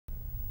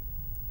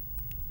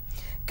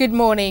Good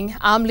morning,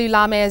 I'm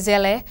Lulame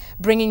Azele,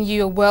 bringing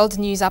you a world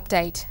news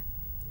update.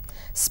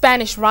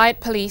 Spanish riot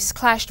police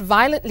clashed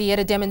violently at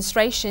a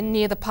demonstration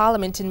near the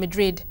parliament in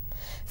Madrid.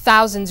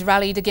 Thousands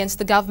rallied against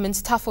the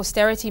government's tough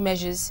austerity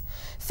measures.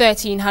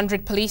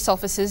 1,300 police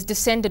officers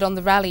descended on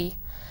the rally.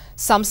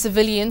 Some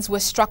civilians were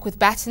struck with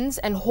batons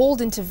and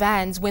hauled into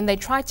vans when they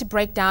tried to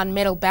break down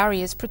metal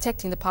barriers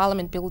protecting the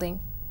parliament building.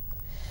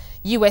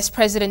 US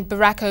President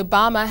Barack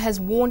Obama has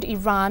warned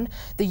Iran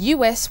the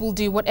US will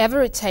do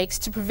whatever it takes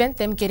to prevent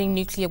them getting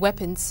nuclear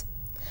weapons.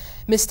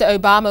 Mr.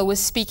 Obama was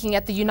speaking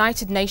at the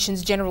United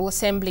Nations General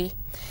Assembly.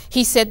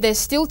 He said there's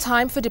still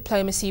time for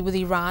diplomacy with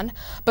Iran,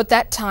 but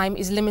that time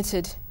is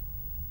limited.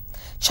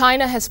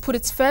 China has put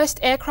its first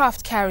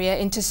aircraft carrier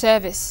into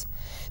service.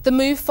 The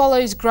move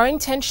follows growing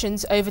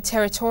tensions over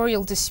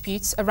territorial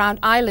disputes around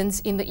islands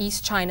in the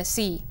East China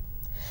Sea.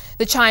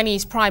 The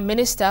Chinese Prime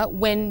Minister,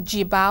 Wen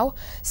Jiabao,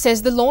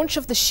 says the launch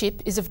of the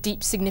ship is of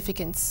deep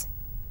significance.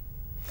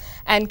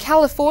 And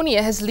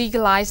California has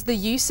legalized the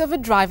use of a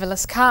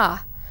driverless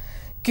car.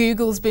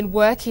 Google's been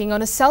working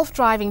on a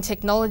self-driving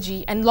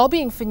technology and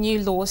lobbying for new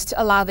laws to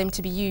allow them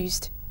to be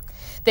used.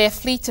 Their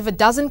fleet of a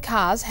dozen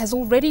cars has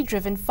already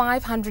driven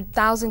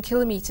 500,000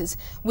 kilometers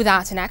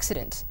without an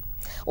accident.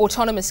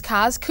 Autonomous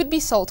cars could be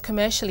sold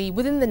commercially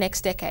within the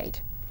next decade.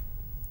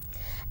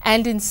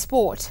 And in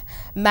sport,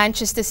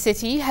 Manchester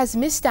City has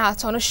missed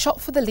out on a shot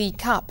for the League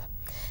Cup.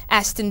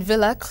 Aston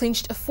Villa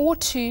clinched a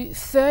 4-2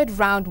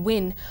 third-round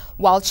win,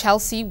 while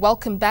Chelsea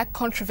welcomed back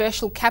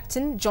controversial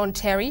captain John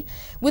Terry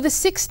with a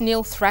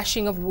 6-0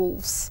 thrashing of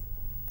Wolves.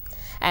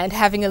 And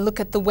having a look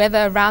at the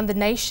weather around the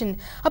nation,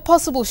 a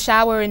possible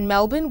shower in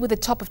Melbourne with a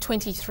top of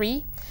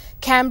 23,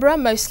 Canberra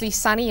mostly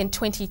sunny and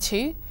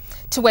 22,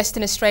 to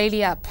Western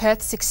Australia,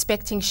 Perth's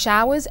expecting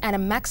showers and a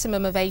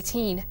maximum of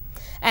 18.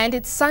 And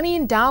it's sunny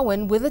in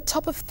Darwin with a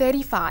top of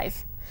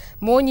 35.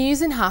 More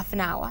news in half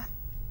an hour.